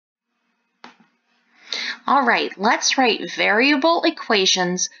All right, let's write variable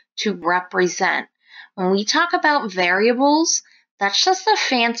equations to represent. When we talk about variables, that's just a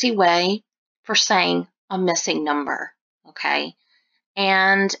fancy way for saying a missing number, okay?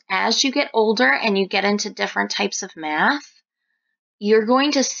 And as you get older and you get into different types of math, you're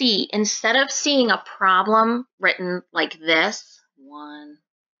going to see, instead of seeing a problem written like this, 1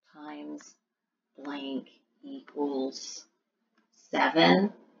 times blank equals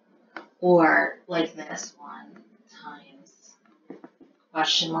 7, or like this, 1 times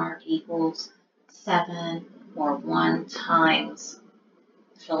question mark equals 7, or 1 times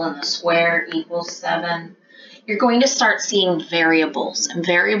fill in the square equals 7. You're going to start seeing variables, and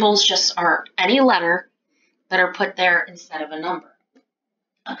variables just are any letter that are put there instead of a number.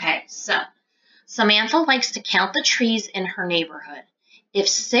 Okay, so Samantha likes to count the trees in her neighborhood. If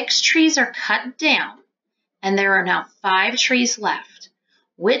 6 trees are cut down and there are now 5 trees left,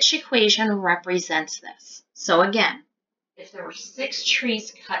 which equation represents this? So again, if there were 6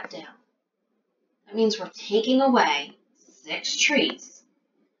 trees cut down, that means we're taking away 6 trees,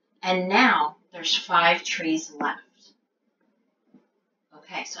 and now there's 5 trees left.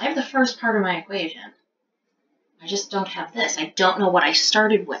 Okay, so I have the first part of my equation. I just don't have this. I don't know what I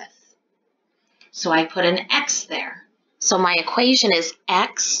started with. So I put an x there. So my equation is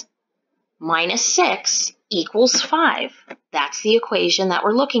x minus 6 equals 5. That's the equation that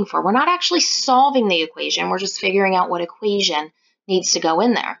we're looking for. We're not actually solving the equation. We're just figuring out what equation needs to go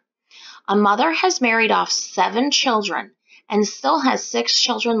in there. A mother has married off 7 children and still has 6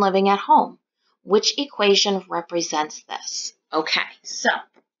 children living at home. Which equation represents this? Okay, so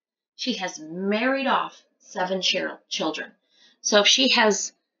she has married off 7 children. So if she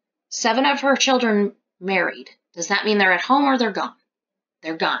has 7 of her children married, does that mean they're at home or they're gone?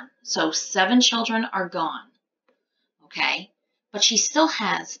 They're gone. So 7 children are gone. Okay, but she still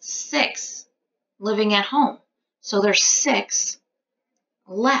has 6 living at home. So there's 6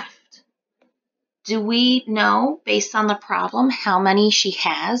 left. Do we know, based on the problem, how many she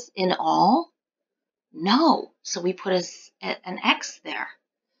has in all? No. So we put an x there.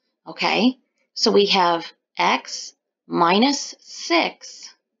 Okay, so we have x minus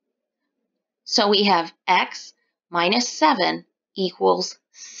 6. So we have x minus 7 equals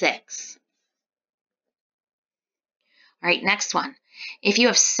 6. All right, next one. If you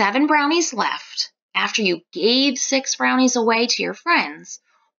have 7 brownies left after you gave 6 brownies away to your friends,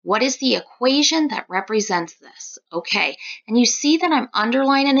 what is the equation that represents this? Okay, and you see that I'm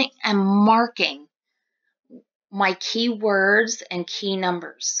underlining and marking my key words and key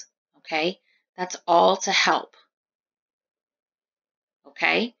numbers. Okay, that's all to help.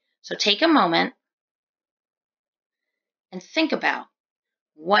 Okay, so take a moment and think about,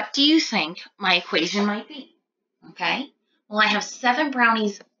 what do you think my equation might be? Okay, well, I have 7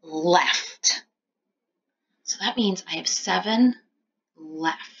 brownies left. So that means I have 7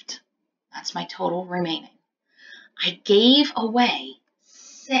 left. That's my total remaining. I gave away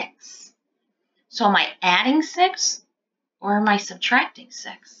 6. So am I adding 6 or am I subtracting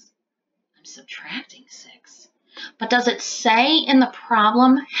 6? I'm subtracting 6. But does it say in the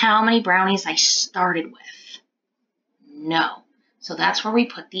problem how many brownies I started with? No. So that's where we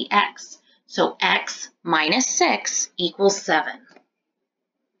put the x. So x minus 6 equals 7.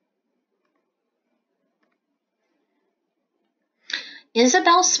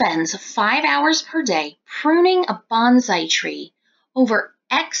 Isabel spends 5 hours per day pruning a bonsai tree over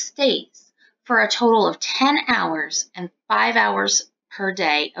X days for a total of 10 hours and 5 hours per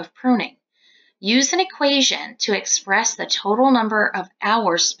day of pruning. Use an equation to express the total number of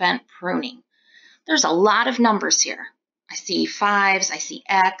hours spent pruning. There's a lot of numbers here. I see 5s, I see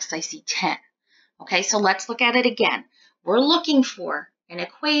X, I see 10. Okay, so let's look at it again. We're looking for an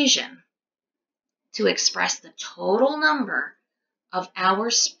equation to express the total number of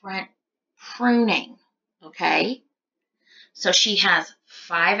hours spent pruning. Okay, so she has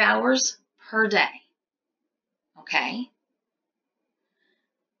 5 hours per day. Okay,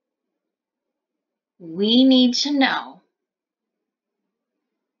 we need to know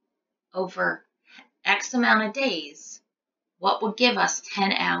over X amount of days what would give us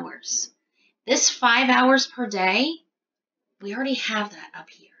 10 hours. This 5 hours per day, we already have that up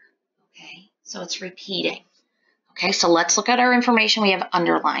here. Okay, so it's repeating. Okay, so let's look at our information we have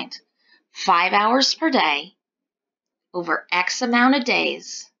underlined. 5 hours per day over X amount of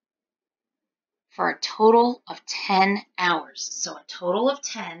days for a total of 10 hours. So a total of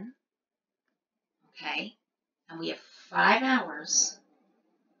 10, okay, and we have 5 hours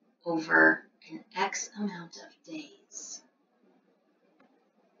over an X amount of days.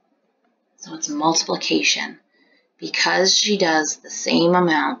 So it's multiplication because she does the same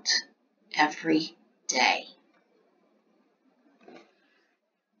amount every day.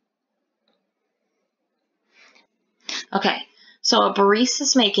 Okay, so a barista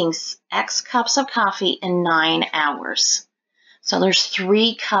is making X cups of coffee in 9 hours. So there's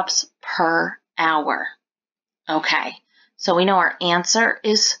 3 cups per hour. Okay, so we know our answer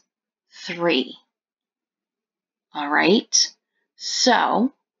is 3. All right,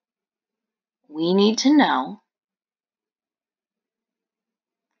 so we need to know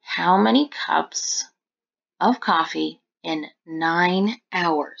how many cups of coffee in 9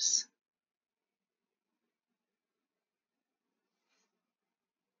 hours.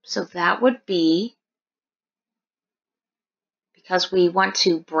 So that would be, because we want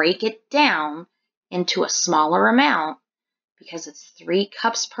to break it down into a smaller amount, because it's 3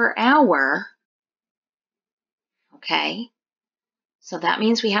 cups per hour, okay? So that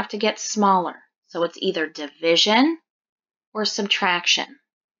means we have to get smaller. So it's either division or subtraction,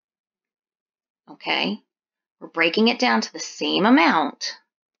 okay? We're breaking it down to the same amount.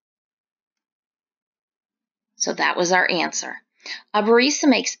 So that was our answer. A barista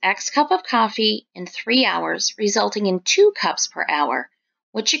makes X cup of coffee in 3 hours, resulting in 2 cups per hour.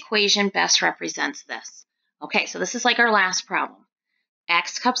 Which equation best represents this? Okay, so this is like our last problem.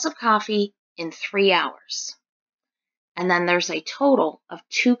 X cups of coffee in 3 hours. And then there's a total of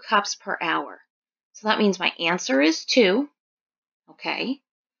 2 cups per hour. So that means my answer is 2. Okay,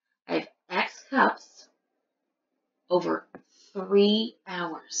 I have X cups over 3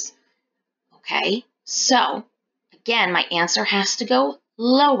 hours. Okay, so again, my answer has to go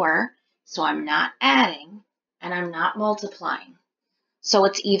lower, so I'm not adding and I'm not multiplying. So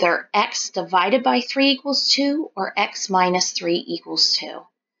it's either X divided by 3 equals 2 or X minus 3 equals 2.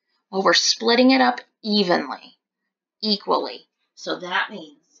 Well, we're splitting it up equally. So that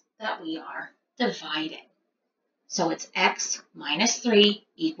means that we are dividing. So it's X minus 3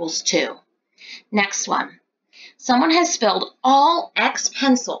 equals 2. Next one. Someone has spilled all X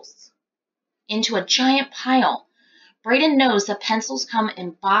pencils into a giant pile. Brayden knows that pencils come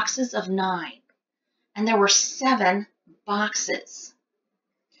in boxes of 9, and there were 7 boxes.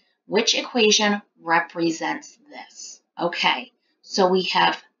 Which equation represents this? Okay, so we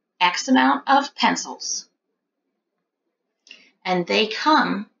have X amount of pencils, and they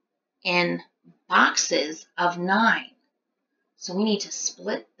come in boxes of 9. So we need to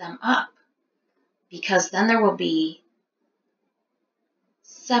split them up, because then there will be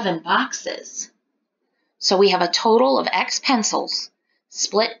 7 boxes. So we have a total of X pencils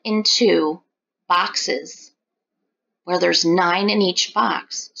split into boxes where there's 9 in each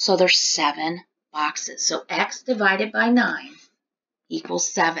box. So there's 7 boxes. So X divided by 9 equals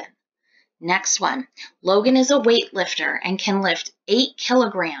 7. Next one. Logan is a weightlifter and can lift 8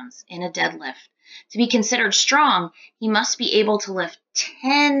 kilograms in a deadlift. To be considered strong, he must be able to lift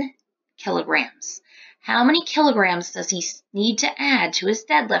 10 kilograms. How many kilograms does he need to add to his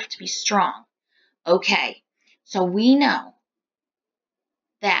deadlift to be strong? Okay, so we know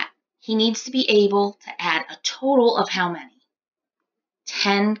that he needs to be able to add a total of how many?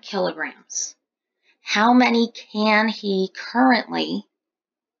 10 kilograms. How many can he currently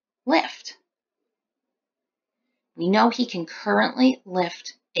lift? We know he can currently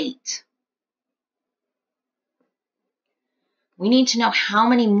lift 8. We need to know how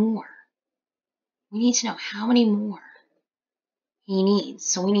many more. We need to know how many more he needs.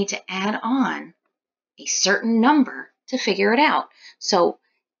 So we need to add on a certain number to figure it out. So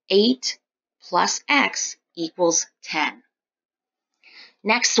 8 plus X equals 10.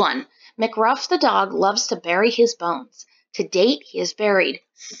 Next one. McRuff the dog loves to bury his bones. To date, he has buried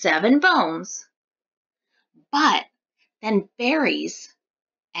 7 bones, but then buries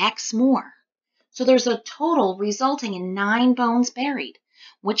X more. So there's a total resulting in 9 bones buried.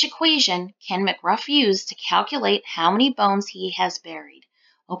 Which equation can McRuff use to calculate how many bones he has buried?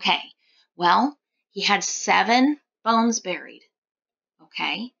 Okay, well, he had 7 bones buried.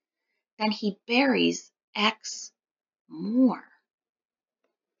 Okay, then he buries X more.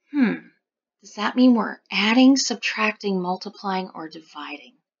 Does that mean we're adding, subtracting, multiplying, or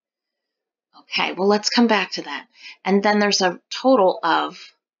dividing? Okay, well, let's come back to that. And then there's a total of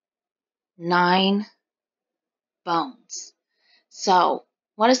 9 bones. So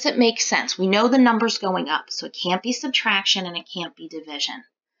what does it make sense? We know the number's going up, so it can't be subtraction and it can't be division.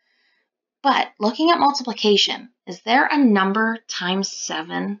 But looking at multiplication, is there a number times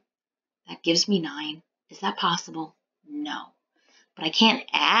 7 that gives me 9? Is that possible? No. But I can't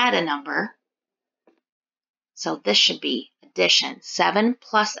add a number. So this should be addition. 7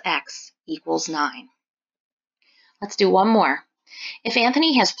 plus X equals 9. Let's do one more. If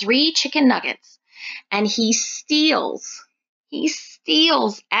Anthony has 3 chicken nuggets and he steals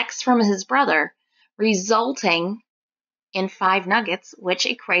X from his brother, resulting in 5 nuggets. Which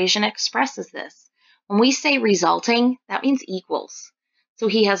equation expresses this? When we say resulting, that means equals. So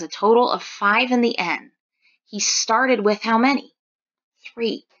he has a total of 5 in the end. He started with how many?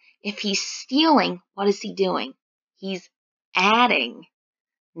 3. If he's stealing, what is he doing? He's adding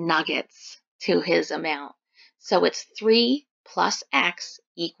nuggets to his amount. So it's 3 plus x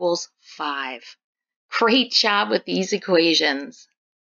equals 5. Great job with these equations.